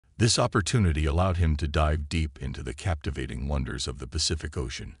This opportunity allowed him to dive deep into the captivating wonders of the Pacific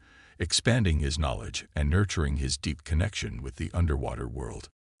Ocean, expanding his knowledge and nurturing his deep connection with the underwater world.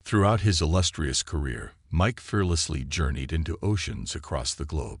 Throughout his illustrious career, Mike fearlessly journeyed into oceans across the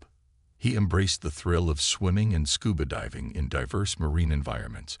globe. He embraced the thrill of swimming and scuba diving in diverse marine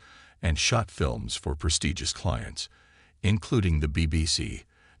environments and shot films for prestigious clients, including the BBC,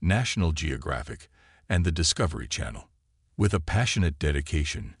 National Geographic, and the Discovery Channel. With a passionate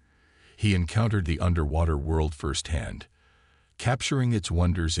dedication, he encountered the underwater world firsthand, capturing its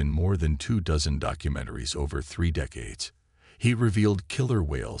wonders in more than 24 documentaries over 3 decades. He revealed killer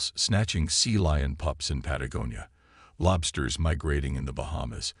whales snatching sea lion pups in Patagonia, lobsters migrating in the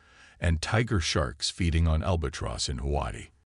Bahamas, and tiger sharks feeding on albatross in Hawaii.